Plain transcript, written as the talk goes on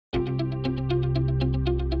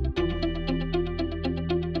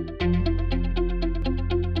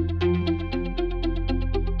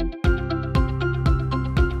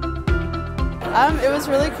It was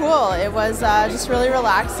really cool. It was just really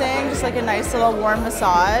relaxing, just like a nice little warm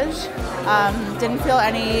massage. Didn't feel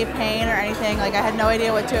any pain or anything. Like I had no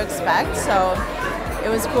idea what to expect, so it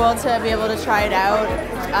was cool to be able to try it out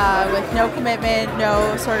with no commitment,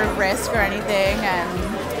 no sort of risk or anything. And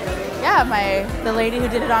yeah, the lady who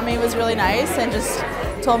did it on me was really nice and just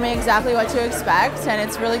told me exactly what to expect. And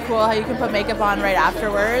it's really cool how you can put makeup on right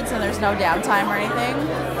afterwards and there's no downtime or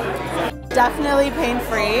anything. Definitely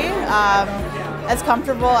pain-free. As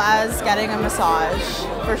comfortable as getting a massage,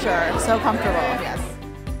 for sure. So comfortable, yes.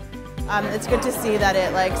 It's good to see that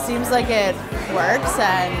it seems like it works,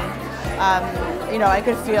 and you know, I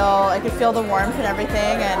could feel the warmth and everything,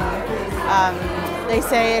 and they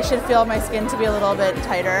say I should feel my skin to be a little bit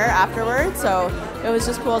tighter afterwards. So it was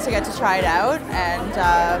just cool to get to try it out, and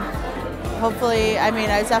hopefully, I mean,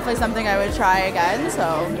 it's definitely something I would try again.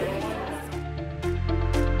 So